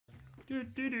Duh,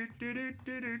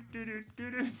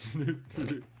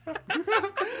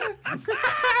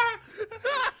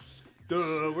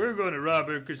 we're gonna rob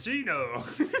a casino.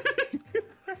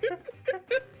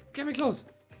 Get me close.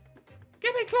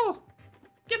 Get me close.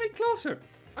 Get me closer.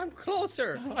 I'm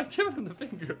closer. I'm giving him the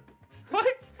finger. What?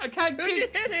 I can't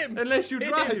Hit him. unless you Hit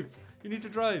drive. him. You need to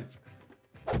drive.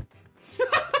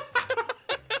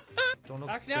 Don't look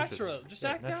Act suspicious. natural. Just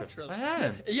act natural. I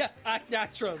am. Yeah, act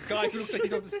natural. Guys, looks like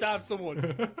he's about to stab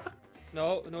someone.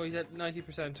 No, he's at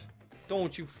 90%.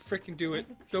 Don't you freaking do it.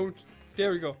 Don't.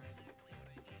 There we go.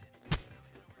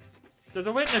 There's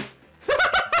a witness.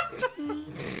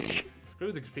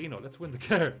 Screw the casino. Let's win the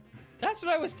car. That's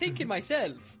what I was thinking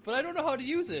myself, but I don't know how to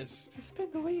use it. Just spin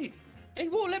the wheel. It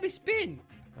won't let me spin.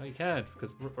 No, you can't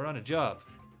because we're on a job.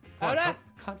 How that?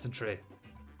 Concentrate.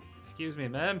 Excuse me,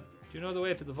 ma'am. Do you know the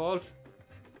way to the vault?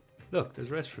 Look, there's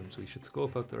restrooms. We should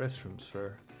scope out the restrooms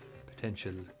for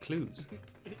potential clues.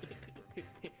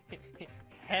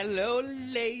 Hello,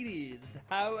 ladies.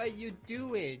 How are you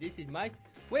doing? This is Mike.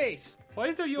 Wait. Why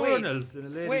is there urinals in a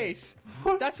lady? Wait.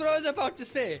 That's what I was about to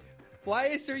say. Why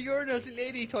is there urinals in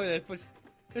lady toilet? But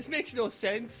this makes no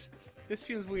sense. This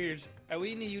feels weird. Are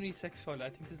we in a unisex toilet? I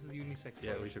think this is a unisex toilet.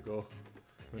 Yeah, we should go.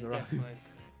 Yeah, definitely.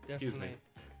 Excuse me.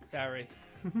 Sorry.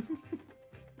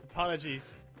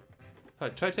 Apologies.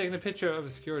 Right, try taking a picture of a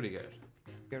security guard.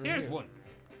 Here's one.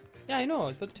 Yeah, I know. I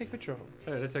was about to take a picture of him.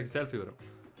 Alright, let's take a selfie with him.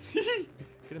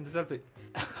 Get him the selfie.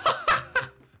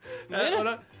 Really? Hold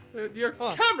on. Your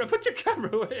camera, put your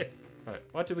camera away. Alright,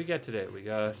 what did we get today? We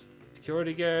got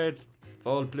security guard,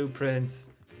 vault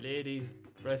blueprints, ladies,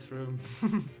 restroom,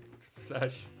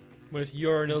 slash. With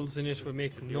urinals in it would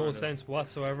make no urinals. sense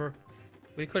whatsoever.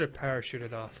 We could have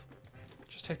parachuted off.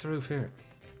 Just take the roof here.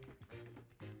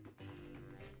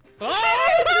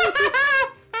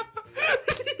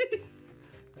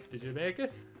 Did you make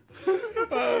it?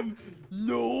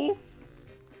 No.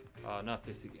 Oh, not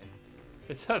this again.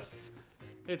 It's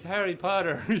Harry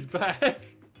Potter. He's back.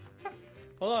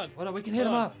 Hold on. We can hit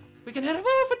him off. We can hit him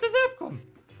off with the zip gun.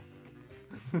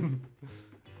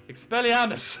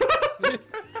 Expelliarmus.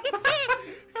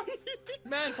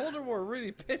 Man, Voldemort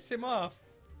really pissed him off.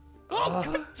 Oh,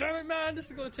 God damn it, man! This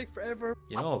is gonna take forever.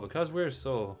 You know, because we're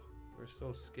so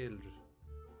skilled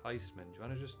heistmen. Do you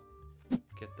want to just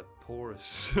get the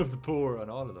poorest of the poor on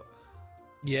all of them?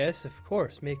 Yes, of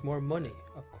course. Make more money,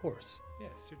 of course.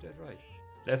 Yes, you're dead right.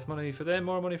 Less money for them,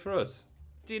 more money for us.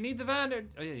 Do you need the van? Oh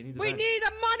yeah, you need the van. We need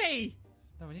the money.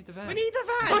 No, we need the van. We need the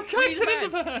van. I can't get in the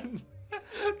van.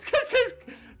 Because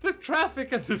there's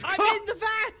traffic and there's I'm in the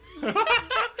van.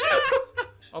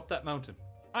 Up that mountain.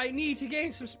 I need to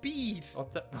gain some speed.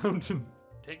 Up that mountain.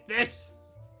 Take this.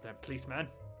 Damn policeman.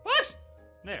 What?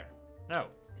 There. No.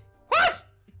 What?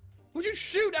 Would you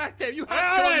shoot at them? You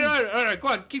have All right, go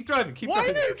on. Keep driving. Keep Why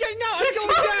driving. are you getting out? I'm going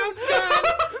down, Scan.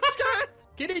 Scan.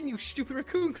 Get in, you stupid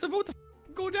raccoon, because I'm about to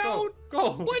go down.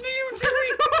 Go. What are you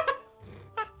doing?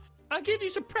 I'll give you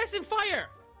suppressive fire.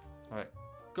 All right.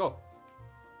 Go.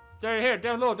 There, here.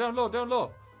 Down low, down low, down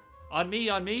low. On me,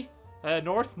 on me.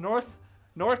 North, north,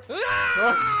 north.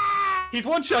 North. He's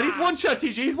one shot,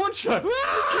 TG. He's one shot.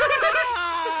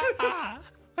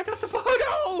 I got the box.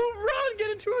 Go, run,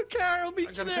 get into a car. I'll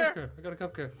meet you there. I got a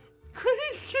cup car.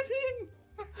 Quick, get in.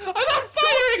 I'm on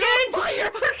fire again.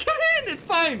 Fire. Get in. It's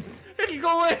fine. It'll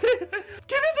go away. Get in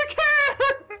the car.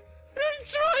 I'm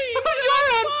trying. You're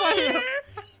on fire.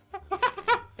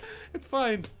 It's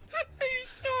fine. Are you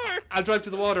sure? I'll drive to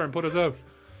the water and put us out.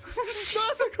 It's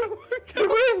not a good work. I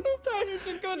will. Sometimes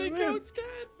you're gonna go, Scan.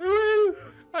 I will.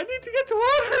 I need to get to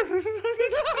water.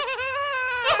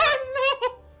 Oh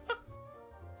no.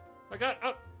 I got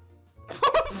up.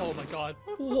 Oh my God.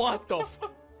 What the f?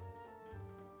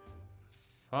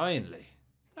 Finally.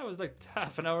 That was like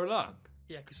half an hour long.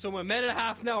 Yeah, because someone made it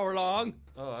half an hour long.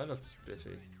 Oh, I look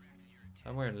spiffy.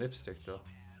 I'm wearing lipstick though.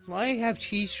 Why have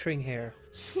cheese string hair?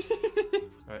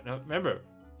 Alright, now remember,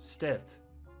 stealth.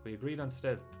 We agreed on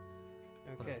stealth.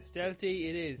 Okay, stealthy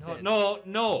it is. then. No.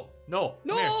 No,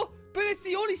 but it's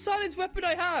the only silence weapon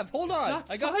I have. Hold on.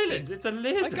 Not I got silence, this. it's a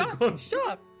laser gun.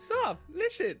 Stop.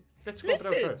 Listen. Let's scope it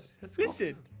out first. Let's go.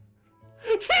 Listen.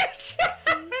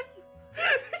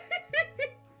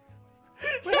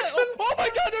 Oh my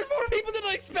God, there's more people than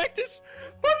I expected.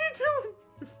 What are you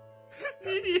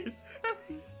doing? Idiot.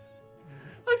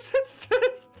 I said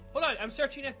stealth. Hold on, I'm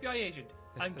searching FBI agent.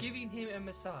 I'm Excellent. giving him a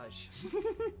massage.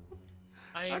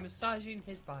 I am massaging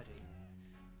his body.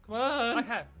 Come on. I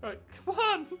have. Alright, come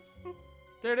on.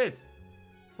 There it is.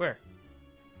 Where?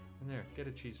 And there, get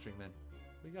a cheese string, man.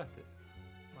 We got this.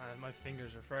 Man, my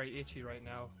fingers are very itchy right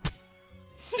now.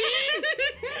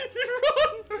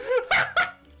 Run!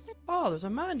 Oh Oh, there's a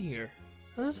man here.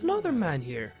 And there's another man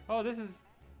here. Oh, this is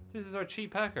our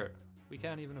cheap hacker. We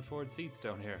can't even afford seats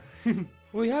down here.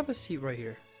 We have a seat right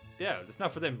here. Yeah, it's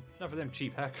not for them. Not for them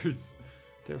cheap hackers.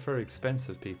 They're for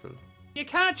expensive people. You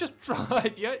can't just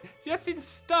drive. You see the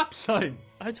stop sign.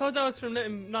 I thought that was from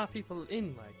letting not people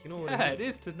in, like, you know what I Yeah, mean? it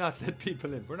is to not let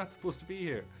people in. We're not supposed to be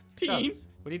here. Stop. Dean?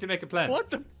 We need to make a plan. What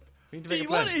the? We need to make Dean, a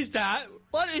plan. what is that?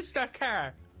 What is that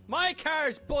car? My car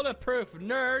is bulletproof,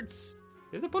 nerds.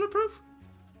 Is it bulletproof?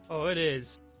 Oh, it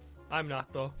is. I'm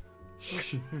not, though.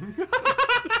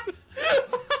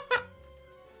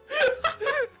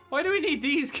 Why do we need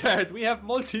these cars? We have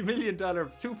multi-million-dollar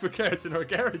supercars in our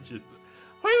garages.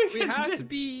 Why are we getting this?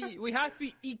 We have to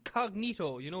be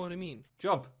incognito, you know what I mean?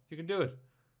 Jump. You can do it.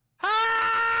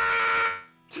 Ah!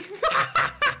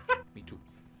 Me too.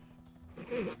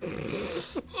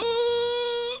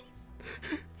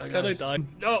 Can I die?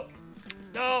 No.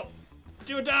 No.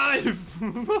 Do a dive.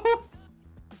 Let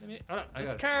me, I This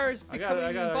got it. car is I got it,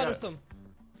 becoming bothersome.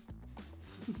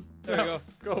 There we go.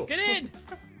 Go. Get in!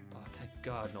 Oh, thank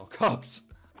God, no cops.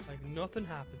 Like nothing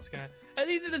happened, Scan. And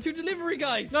these are the two delivery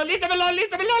guys! No, leave them alone, leave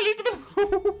them alone, leave them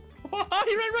alone. Oh,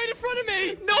 he ran right in front of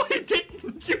me! No, he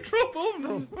didn't. You drove over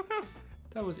him.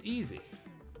 That was easy.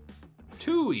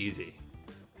 Too easy.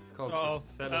 It's called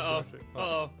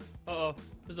Uh-oh.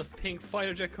 There's a pink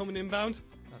fighter jet coming inbound.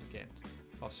 Not again.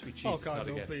 Oh, sweet Jesus, Oh, God, not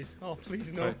no, again. please. Oh,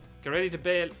 please, no. Right, get ready to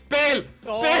bail. Bail!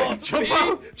 Oh, bail! Jump Bean,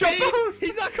 out! Jump Bean, out!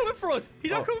 He's not coming for us! He's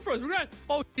not coming for us! We're going.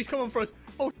 Oh, he's coming for us!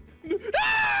 Oh.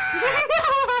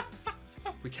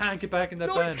 We can't get back in that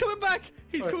No, van. he's coming back!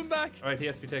 He's coming back! Alright, he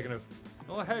has to be taken out.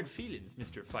 No hard feelings,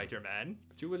 Mr. Fighter Man.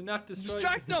 But you will not destroy...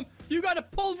 Distract them! You gotta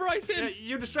pulverize him! Yeah,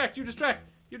 you distract, you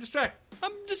distract, you distract.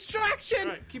 I'm distraction!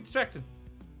 Alright, keep distracting.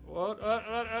 What?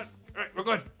 Alright, we're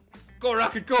good. Go,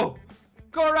 Rocket, go!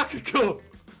 Go, Rocket, go!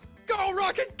 Go,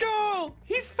 Rocket, go!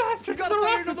 He's faster You than gotta the fire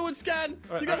rocket. another one, Scan!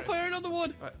 Alright, You gotta alright. fire another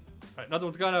one! Alright, another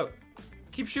one's gone out.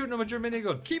 Keep shooting him with your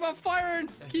minigun. Keep on firing!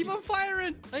 Keep on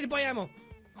firing! I need to buy ammo.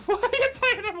 Why are you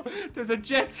firing him? There's a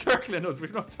jet circling us.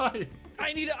 We've no time.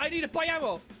 I need to buy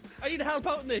ammo. I need to help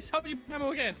out in this. Help me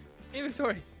ammo again.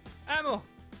 Inventory. Ammo.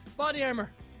 Body armor.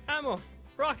 Ammo.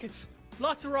 Rockets.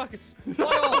 Lots of rockets.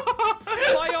 Buy all.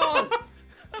 Buy all.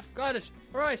 Got it.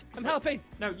 Alright, I'm helping.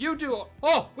 Now you do.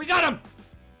 Oh, we got him.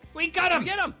 We got him.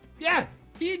 Get him. Yeah.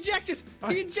 He injected.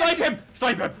 He Snipe injected. him.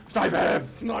 Snipe him. Snipe him.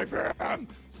 Snipe him.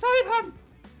 Snipe him.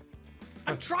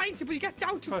 I'm trying to, but you get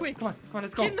down too quick. Come on,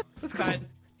 let's go. Get in the Let's go. van.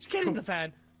 Just get in the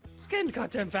van. Just get in the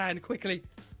goddamn van quickly.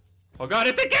 Oh God,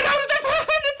 it's a get out of the van.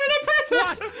 It's an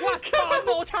impressive. What? Come Oh on.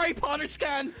 no, it's Harry Potter,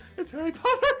 Scan. It's Harry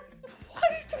Potter.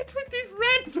 What is that with these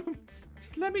randoms? Just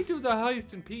let me do the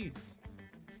heist in peace.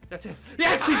 That's it.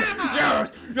 Yes,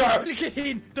 yes, yes. Get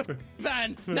in the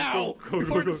van now Go,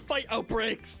 before go. the fight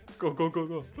outbreaks. Go, go, go,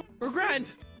 go. We're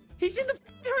grand. He's in the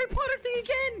Harry Potter thing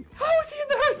again. How is he in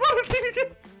the Harry Potter thing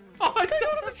again? Oh, I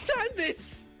don't understand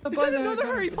this. Is it another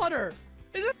Harry Potter?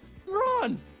 Is it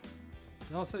Ron?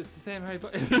 No, so it's the same Harry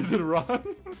Potter. Is it Ron?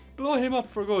 Blow him up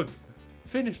for good.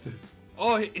 Finish this.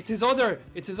 Oh, it's his other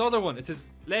one. It's his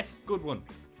less good one.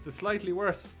 It's the slightly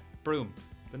worse broom.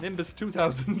 The Nimbus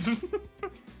 2000.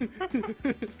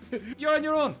 You're on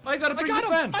your own. I gotta bring this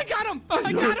van. I got him.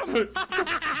 I got him.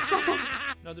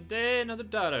 Another day, another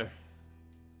dollar.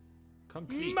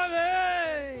 Complete.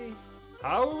 Money.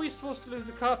 How are we supposed to lose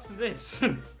the cops in this?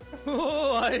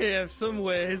 Oh, I have some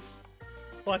ways.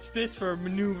 Watch this for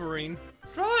maneuvering.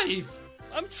 Drive.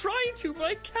 I'm trying to, but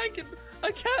I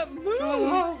can't move.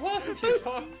 Oh, what have you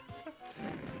done?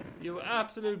 You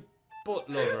absolute butt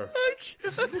lover.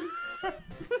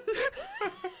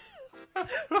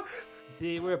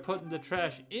 See, we're putting the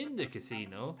trash in the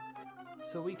casino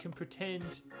so we can pretend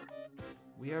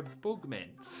we are bugmen.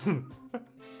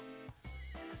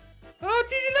 Oh,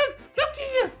 TJ, look! Look,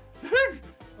 TJ!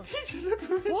 TJ, look at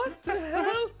me! What the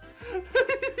hell?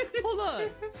 Hold on.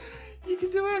 You can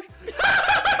do it.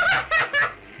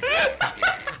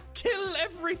 Kill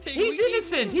everything. He's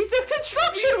innocent. He's a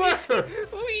construction worker.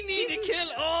 We need to kill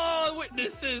all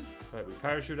witnesses. Right, we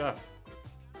parachute off.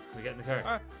 We get in the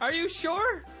car. Are you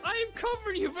sure? I'm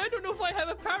covering you, but I don't know if I have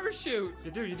a parachute. You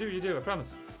do. I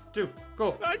promise. Do.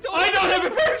 Go. I don't have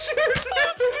a parachute.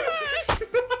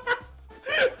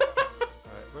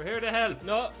 Alright, we're here to help.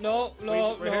 No.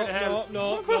 We're here to help.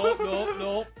 No.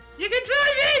 You can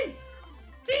drive in.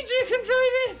 DJ can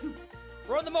drive in.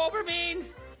 Run them over, Bean.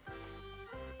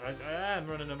 I am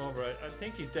running him over. I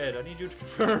think he's dead. I need you to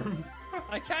confirm.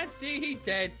 I can't see. He's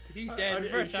dead. He's Are dead. you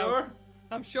First sure? out.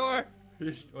 I'm sure.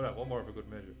 Hold on, one more of a good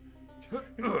measure.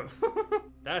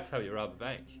 That's how you rob a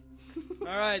bank. All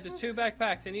right, there's 2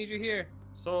 backpacks. I need you here.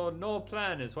 So no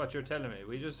plan is what you're telling me.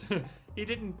 We just he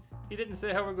didn't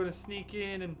say how we're gonna sneak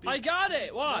in and. I got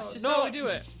it. Watch. This is how we do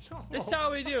it. This is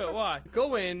how we do it. Watch.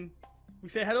 Go in. We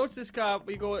say hello to this cop.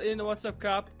 We go in. What's up,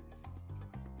 cop?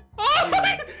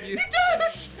 Oh, you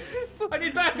don't! I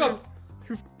need backup.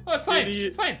 Oh, it's fine.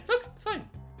 It's fine. Look, it's fine.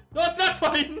 No, it's not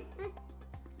fine.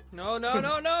 No.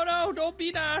 Don't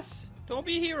be nice. Don't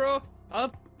be a hero.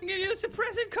 I'll give you a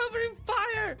suppressant covering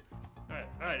fire. All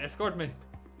right. Escort me.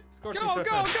 Escort me. Go.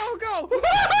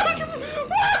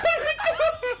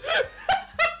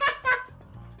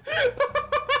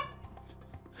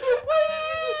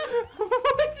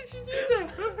 Why did you do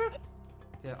that?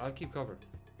 Yeah, I'll keep cover.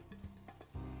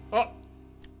 Oh!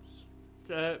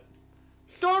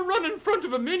 Don't run in front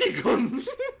of a minigun!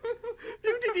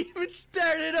 You didn't even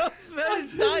start it up, man.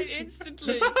 It's died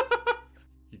instantly.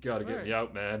 You gotta get me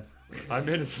out, man. I'm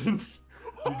innocent.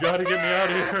 You gotta get me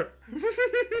out of here. There's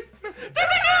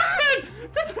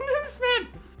a newsman!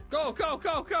 Go!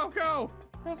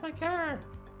 Where's my car?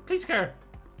 Police car!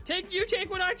 You take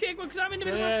one, I take one, because I'm in the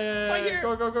middle of a fight here.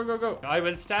 Go. I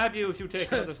will stab you if you take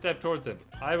another step towards him.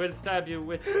 I will stab you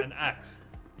with an axe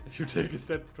if you take a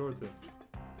step towards him.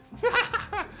 What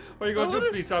are you going to do,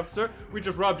 police officer? We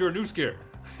just robbed your news gear.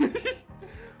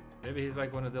 Maybe he's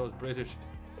like one of those British.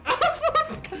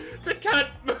 They can't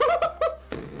move.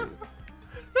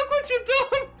 Look what you've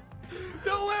done.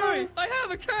 Don't worry, I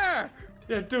have a car.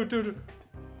 Yeah, do. Man,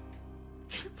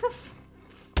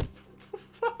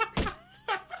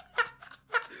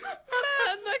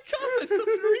 that cop has some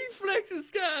reflexes,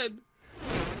 scan.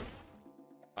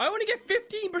 I only get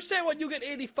 15% when you get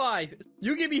 85.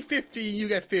 You give me 50, you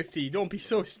get 50. Don't be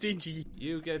so stingy.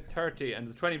 You get 30 and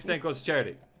the 20% goes to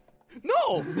charity.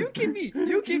 No, you give me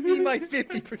my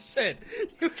 50%.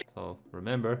 So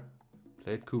remember,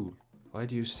 play it cool. Why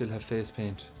do you still have face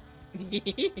paint? You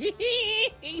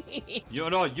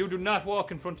do not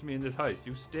walk in front of me in this heist.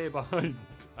 You stay behind.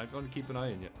 I'm going to keep an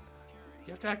eye on you.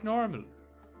 You have to act normal.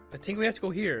 I think we have to go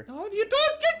here. No, you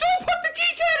don't. You don't put the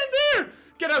key card in there.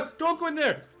 Get out. Don't go in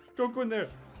there. Don't go in there.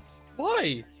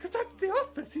 Why? Because that's the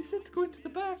office. He said to go into the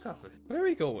back office. Where are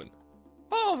we going?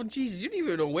 Oh, Jesus, you don't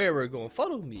even know where we're going.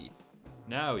 Follow me.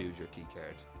 Now use your key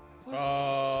card.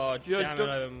 Oh, damn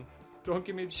it. Don't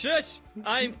give me... Shush!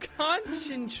 I'm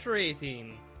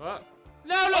concentrating. What?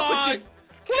 Now look what you...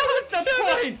 What was the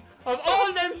point of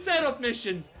all them setup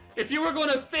missions if you were going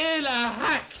to fail a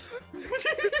hack?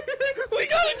 We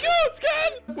gotta go,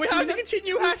 Scan! We have to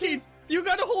continue hacking. You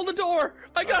gotta hold the door.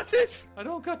 I got this. I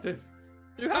don't got this.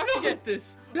 You have to get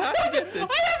this. You have to get this.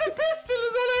 I have a pistol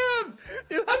is all I have.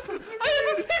 I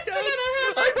have a pistol and a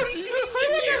hammer.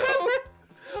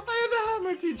 I have a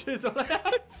hammer, teacher, is all I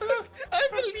have. I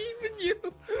believe in you.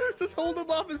 Just hold them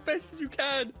off as best as you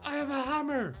can. I have a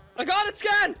hammer. I got it,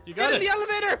 Scan. You got Get in the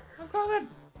elevator. I'm coming.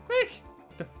 Quick.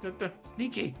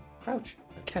 Sneaky. Crouch.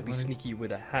 Can't be sneaky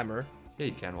with a hammer. Yeah,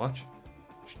 you can. Watch.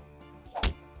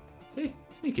 See?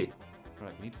 Sneaky.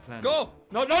 Alright, we need to plan. Go!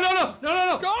 This. No!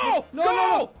 Go!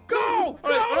 No!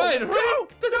 Alright, no!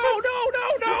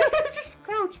 No! Just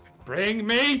crouch. Bring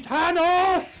me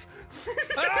Thanos!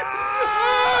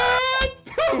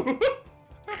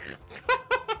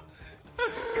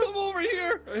 Come over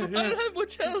here! I don't have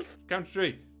much health. Count to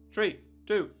 3. 3,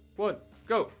 2, 1,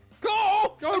 go!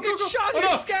 Go! Get shot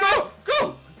here, Scan!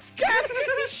 Go! Scan,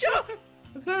 get shot!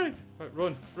 I'm sorry. Right,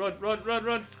 run!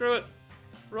 Screw it!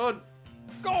 Run!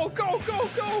 Go!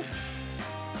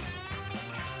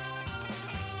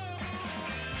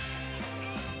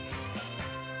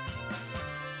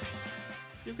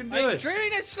 You can do I'm it!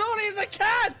 drilling as slowly as I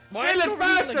can! Drill it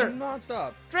faster! Like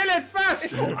non-stop. Drill it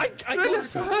faster! Drill it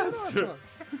faster!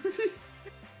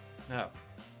 Now,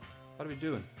 what are we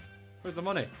doing? Where's the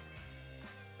money?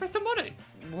 Where's the money?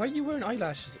 Why are you wearing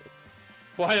eyelashes?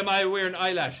 Why am I wearing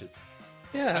eyelashes?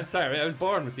 Yeah. I'm sorry, I was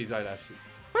born with these eyelashes.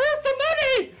 Where's the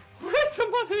money? Where's the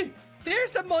money?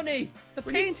 There's the money! The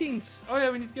paintings! Oh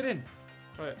yeah, we need to get in.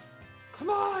 Alright. Come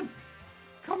on!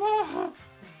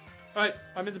 Alright,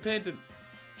 I'm in the painting.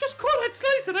 Just cut it,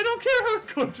 slice it, I don't care how it's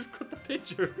cut, just cut the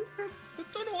picture. I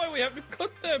don't know why we have to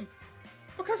cut them.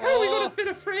 Because how are we going to fit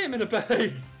a frame in a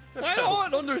bag? I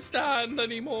don't understand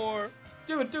anymore.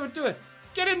 Do it.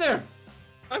 Get in there.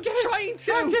 I'm trying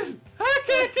to. I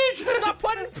can't teach you. Stop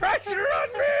putting pressure on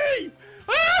me.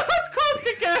 It's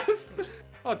caustic gas.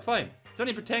 Oh, it's fine. It's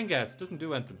only pretend gas. It doesn't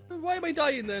do anything. Why am I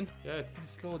dying then? Yeah, it's a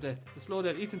slow death.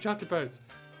 Eat some chocolate bars.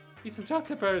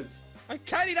 I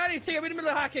can't eat anything. I'm in the middle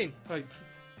of hacking. Right,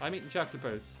 I'm eating chocolate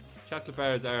bars. Chocolate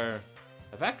bars are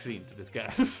a vaccine to this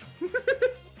gas.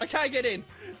 I can't get in.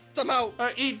 Somehow.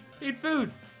 Alright, eat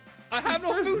food. I have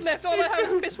no food left. All I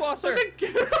have is piss water.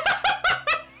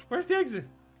 Where's the exit?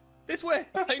 This way.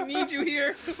 I need you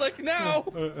here. Like now.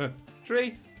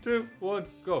 3, 2, 1,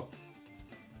 go.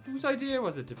 Whose idea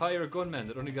was it to hire a gunman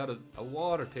that only got us a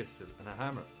water pistol and a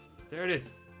hammer? There it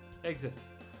is. Exit.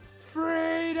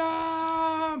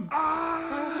 Freedom!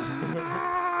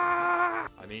 I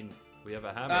mean, we have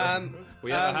a hammer.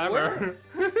 We have a hammer.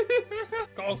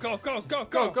 Go, go, go, go, Go,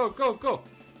 go. go, go, go.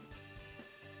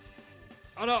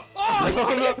 Oh no. Oh, you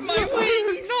clipped my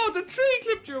wings. No, the tree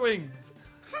clipped your wings.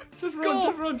 Just run, Go.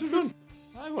 just run, just run.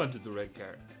 I wanted the red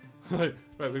car. Right,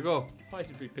 we go. Why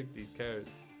did we pick these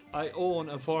cars? I own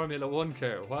a Formula 1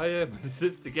 car. Why is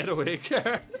this the getaway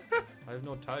car? I have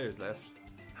no tyres left.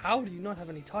 How do you not have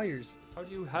any tires? How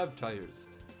do you have tyres?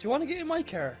 Do you want to get in my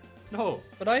car? No,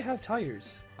 But I have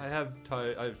tires. I have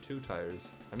 2 tyres.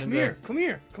 Come here, come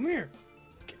here, come here.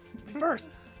 First.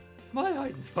 It's my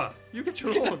hiding spot. You get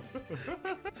your own.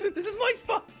 This is my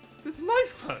spot. This is my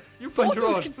spot. You find Both your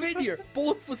of us own. can fit in here.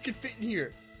 Both of us can fit in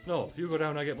here. No, if you go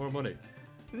down, I get more money.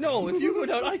 No, if you go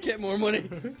down, I get more money.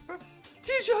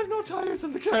 Did you have no tyres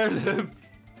on the car, Liv?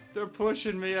 They're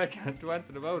pushing me. I can't do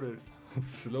anything about it. I'm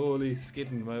slowly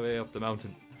skidding my way up the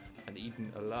mountain and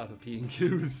eating a lot of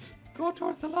P&Qs. Go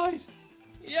towards the light.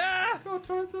 Yeah. Go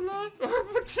towards the light.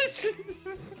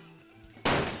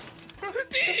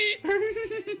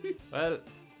 Well,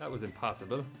 that was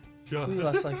impossible. We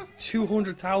lost like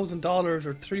 $200,000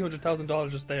 or $300,000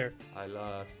 just there. I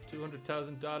lost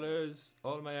 $200,000,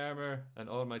 all my armor, and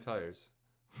all my tires.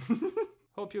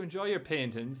 Hope you enjoy your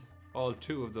paintings, all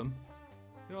 2 of them.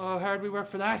 You know how hard we worked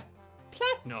for that?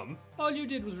 Platinum? All you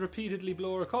did was repeatedly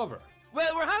blow our cover.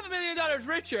 Well, we're $500,000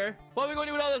 richer. What are we going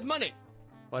to do with all this money?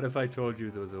 What if I told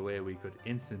you there was a way we could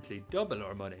instantly double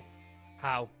our money?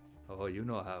 How? Oh, you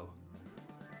know how.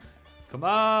 Come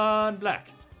on, Black.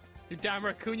 You damn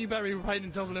raccoon, you better be riding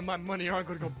and doubling my money or I'm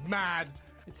going to go mad.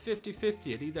 It's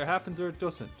 50-50. It either happens or it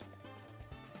doesn't.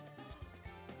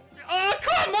 Oh,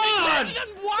 come on! Landed on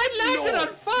one! Landed on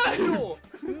 5! No!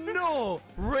 No!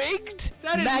 Rigged?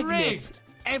 That is Magnets. rigged.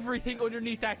 Everything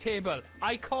underneath that table.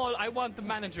 I want the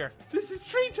manager. This is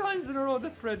 3 times in a row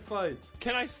that's red 5.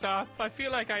 Can I stop? I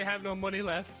feel like I have no money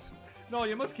left. No,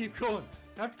 you must keep going.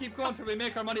 You have to keep going till we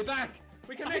make our money back.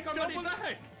 We can make our money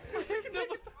back. We can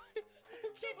make it.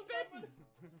 Keep betting.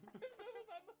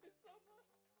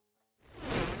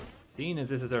 Seeing as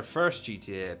this is our first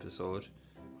GTA episode,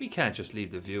 we can't just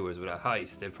leave the viewers with a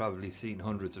heist they've probably seen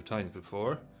hundreds of times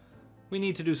before. We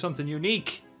need to do something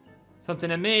unique,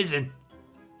 something amazing,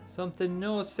 something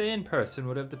no sane person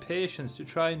would have the patience to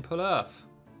try and pull off.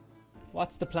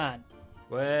 What's the plan?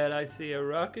 Well, I see a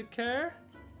rocket car,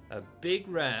 a big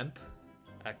ramp,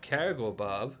 a cargo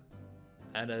bob,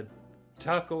 and a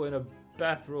taco in a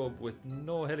bathrobe with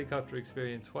no helicopter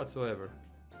experience whatsoever.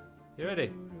 You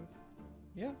ready?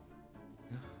 Yeah.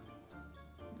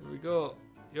 Here we go.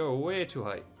 You're way too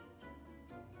high.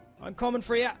 I'm coming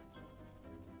for you.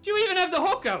 Do you even have the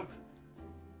hook out?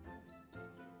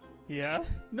 Yeah?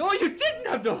 No, you didn't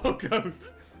have the hook out.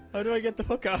 How do I get the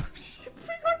hook out?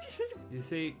 You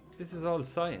see, this is all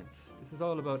science. This is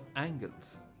all about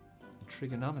angles and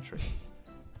trigonometry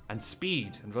and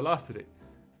speed and velocity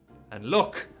and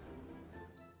luck.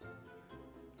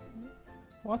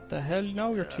 What the hell?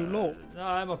 Now you're too low. No,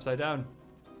 I'm upside down.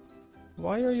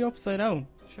 Why are you upside down?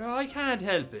 Sure, I can't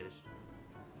help it.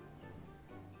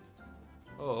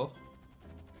 Oh.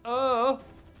 Oh.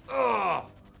 Oh.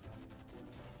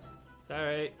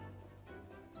 Sorry.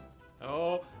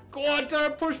 Oh. Go on,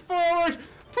 Darren, push forward.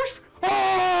 Push.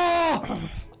 Oh.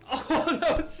 Oh,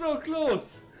 that was so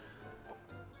close.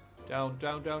 Down,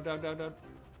 down, down, down, down, down.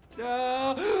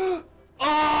 Down.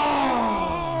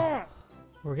 Oh.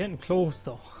 We're getting close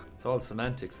though. It's all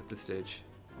semantics at this stage.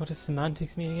 What does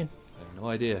semantics mean again? I have no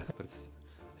idea, but it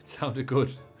sounded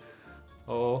good.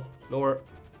 Oh, lower.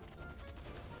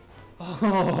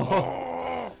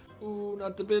 Oh. Ooh,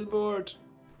 not the billboard.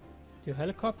 Do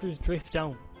helicopters drift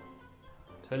down?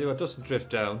 Tell you what doesn't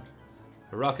drift down.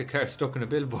 A rocket car stuck in a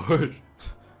billboard.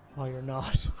 Oh, you're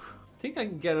not. I think I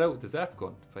can get it out with the zap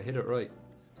gun if I hit it right.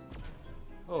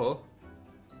 Oh.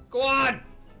 Go on!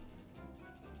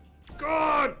 Go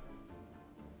on!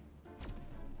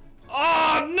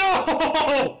 Oh,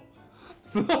 no!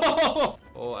 No!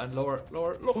 Oh, and lower,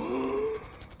 lower, lower.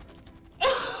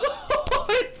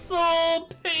 It's so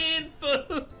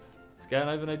painful! Scan,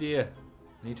 I have an idea.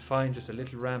 We need to find just a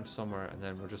little ramp somewhere and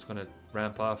then we're just going to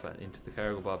ramp off into the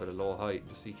cargo bob at a low height and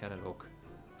just see can it hook.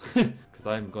 Because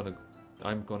I'm going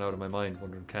out of my mind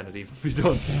wondering can it even be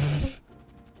done.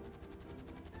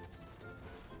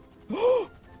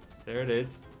 There it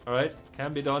is. Alright,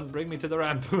 can be done. Bring me to the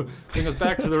ramp. Bring us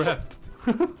back to the ramp.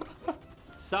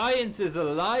 Science is a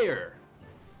liar.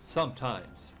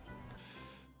 Sometimes.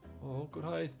 Oh, good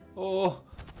height. Oh.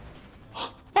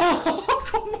 Oh,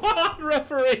 come on,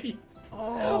 referee.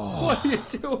 Oh. What are you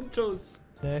doing to us?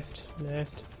 Left.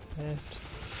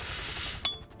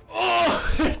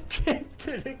 Oh, it tipped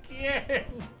it again.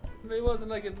 It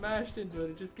wasn't like it mashed into it.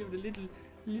 It just gave it a little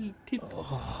tip.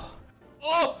 Oh,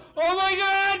 oh my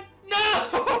God!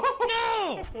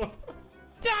 No! No!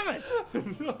 Damn it!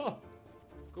 No.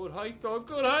 Good height though.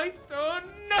 Good height though.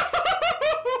 No!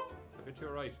 A bit to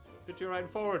your right. A bit to your right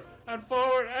and forward and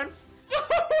forward and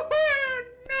forward.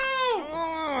 No!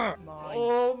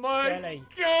 Oh my belly.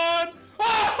 God!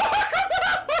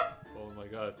 Oh my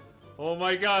God! Oh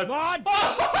my God! Come on!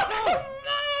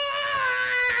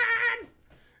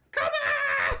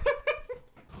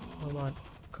 Oh, come on!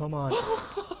 Come on.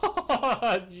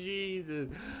 Oh, Jesus.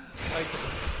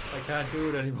 I can't do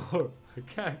it anymore. I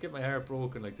can't get my heart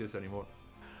broken like this anymore.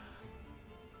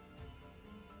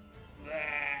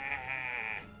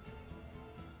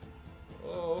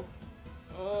 Oh.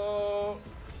 Oh.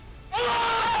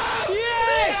 Oh!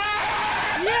 Yes!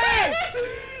 Yes!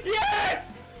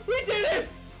 Yes! We did it!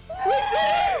 We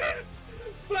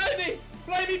did it!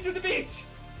 Fly me to the beach!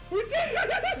 We did it!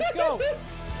 Let's go!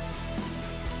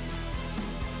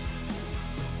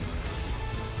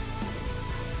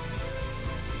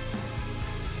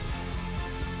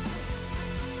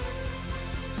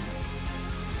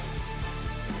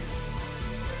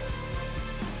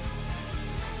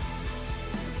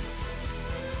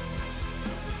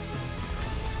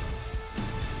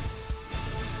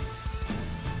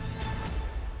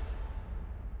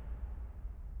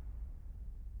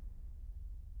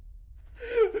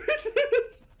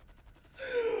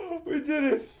 We did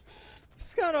it!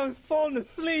 Scott, I was falling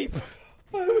asleep.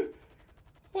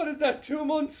 What is that, 2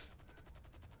 months?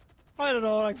 I don't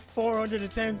know, like 400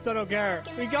 attempts, I don't care.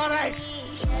 We got it!